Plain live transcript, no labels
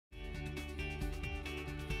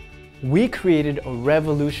We created a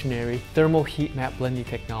revolutionary thermal heat map blending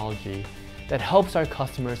technology that helps our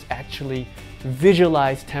customers actually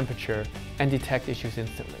visualize temperature and detect issues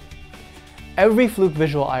instantly. Every Fluke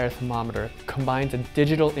Visual IR thermometer combines a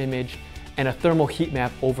digital image and a thermal heat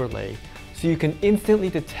map overlay so you can instantly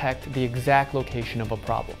detect the exact location of a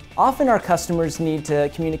problem. Often our customers need to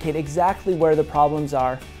communicate exactly where the problems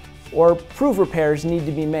are or prove repairs need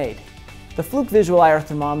to be made. The Fluke Visual IR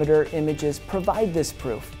thermometer images provide this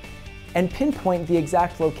proof and pinpoint the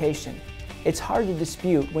exact location. It's hard to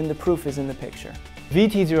dispute when the proof is in the picture.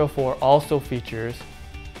 VT04 also features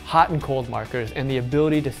hot and cold markers and the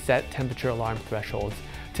ability to set temperature alarm thresholds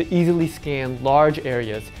to easily scan large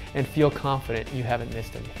areas and feel confident you haven't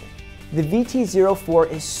missed anything. The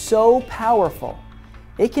VT04 is so powerful.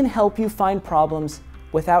 It can help you find problems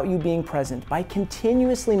without you being present by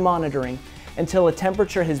continuously monitoring until a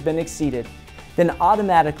temperature has been exceeded. Then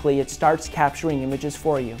automatically it starts capturing images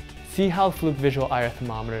for you. See how Fluke Visual IR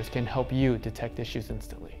thermometers can help you detect issues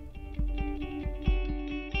instantly.